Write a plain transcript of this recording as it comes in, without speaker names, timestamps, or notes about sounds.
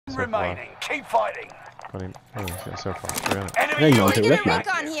remaining. Keep fighting. Got him. Oh, he's so far. Enemy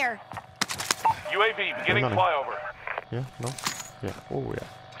recon here. UAV beginning flyover. Yeah, no. Yeah. Oh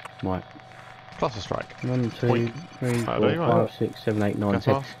yeah. Right. Cluster strike. 1, 2, 3, 4, there you are. 5, 6, 7, 8, 9, Gas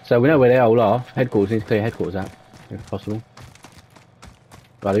 10. mask. So we know where they all are. Headquarters, need to clear headquarters out, if possible.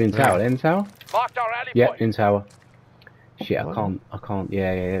 Right, they're in tower. They're in tower? Marked our alley Yep, point. in tower. Shit, I can't.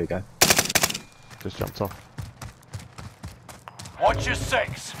 Yeah, there we go. Just jumped off. Watch your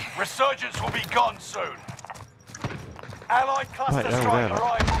 6. Resurgence will be gone soon. Allied cluster Right, yeah, strike we're there,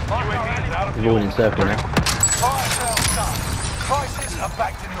 arrived. UAV is out of They're all fuel. in circle now. Fire sales done. Prices are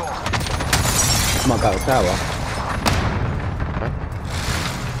back to normal. Might go to tower.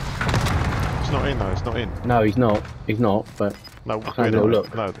 It's not in though. It's not in. No, he's not. He's not, but No. I'll have a little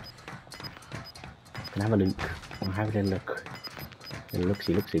look. No. can have a look. I'll have a little look.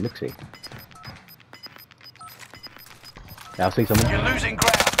 Look-see. Yeah, I'll see someone. You're losing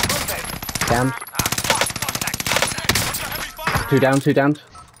ground. Move it. Down. 2 down, 2 down.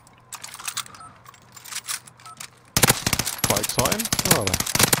 Quite exciting. Oh, there.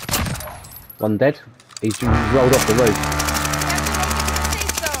 1 dead. He's rolled off the roof.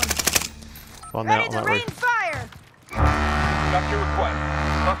 Safe zone. One Ready out on to that rain roof. fire. Got your request.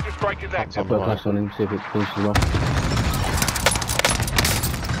 Cluster strike is active. on Put a the cluster on him, see if it finishes him off.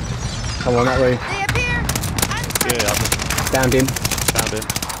 Come on, that roof. They appear. And Yeah, I just Downed him. downed him.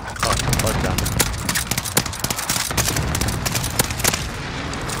 Oh, both downed him.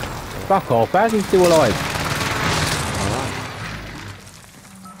 Fuck off, how's he still alive?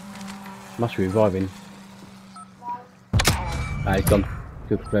 Must be reviving. Ah, he's gone.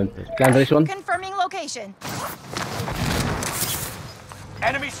 Good confirmed. Land on this one. confirming location.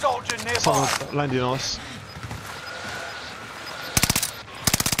 Enemy soldier nearby. Someone's landing on us.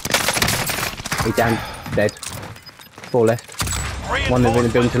 He's down. Dead. 4 left. One in the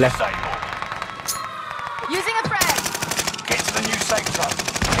building to left. Using a frag. Get to the new safe zone.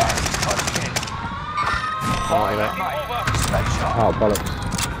 Gas is close in. Fire that. Mate. Stay sharp. Oh, bollocks.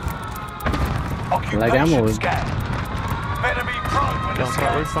 Lay down Occupation or- scan. Better be prone when Go the on to that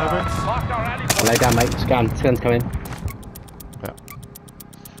scan roof, maybe? starts. Marked our alley point. Lay down, mate. Scan's coming. Yeah.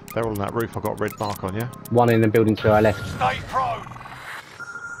 They're all on that roof. I've got a red mark on, yeah? 1 in the building to our left. Stay prone.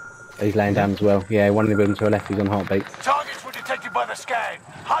 He's laying down as well. Yeah, 1 in the building to our left. He's on heartbeat. Targets were detected by the scan.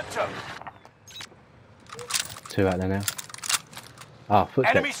 Hunt them. 2 out there now. Ah,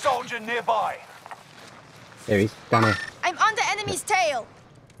 footsteps. Enemy soldier nearby. There he is. Down here. I'm on the enemy's tail.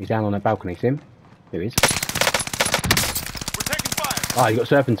 He's down on that balcony. See him? There he is. We're taking fire. Ah, he got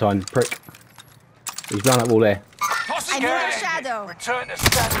serpentine. Prick. He's round that wall there. Tossing I'm in scan their engine. shadow. Return to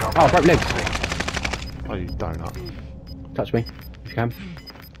standard Oh, broke legs. Oh, you donut. Touch me. If you can.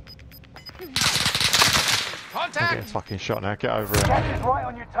 I'm getting fucking shot now. Get over it. Gas is right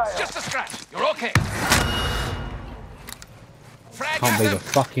on your tail. Just a scratch. You're okay. Frag Can't at believe I them.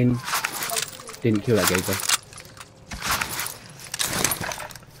 fucking didn't kill that geezer.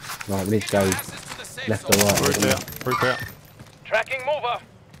 Right, we need to go Passes to the safe left or zone. right. Roof out. Roof out. Tracking mover.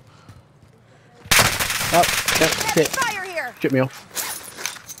 Oh, yeah, Heavy shit. fire here. Strip me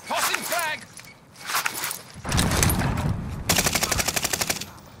off. Tossing frag.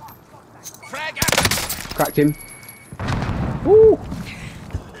 Frag at them. Cracked him. Woo!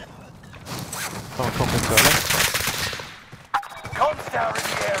 Someone come into our left. Comms tower in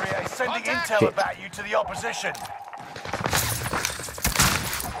the area is sending Contact. intel Shit. about you to the opposition.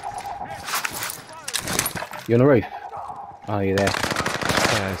 You on the roof? Oh, you're there.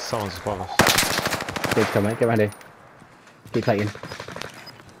 Yeah, someone's above us. Good, come mate. Get round here. Keep taking.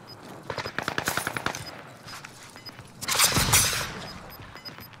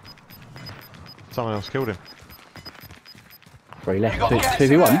 Someone else killed him. 3 You left. got gas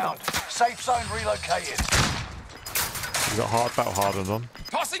 2v1. inbound. Safe zone relocated. You got hard battle hardened on.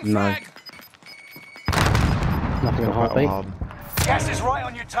 Tossing No. frag. Nothing on Battle heartbeat. hardened. Gas is right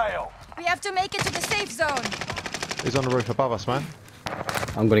on your tail. We have to make it to the safe zone. He's on the roof above us, man.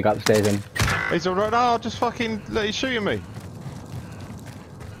 I'm gonna go up the stairs then. He's alright. No, just fucking. He's shooting me.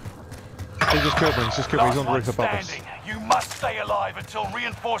 He just killed me. He's just killed me. He's on the roof above us. Standing. You must stay alive until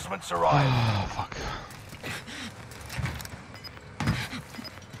reinforcements arrive. Oh, fuck.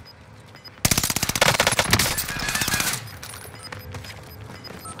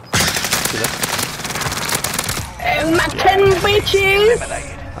 My 10 bitches!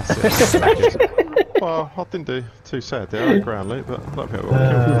 Eliminated. That's it. Well, I didn't do too sad there. I had a ground loot, but a lot of people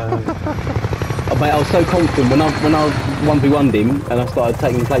got killed. Oh, mate, I was so confident when I 1v1'd him and I started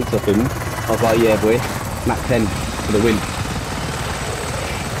taking plates off him. I was like, yeah, boy, Mac 10 for the win.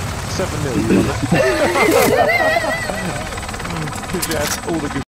 7-0. Because you had all the good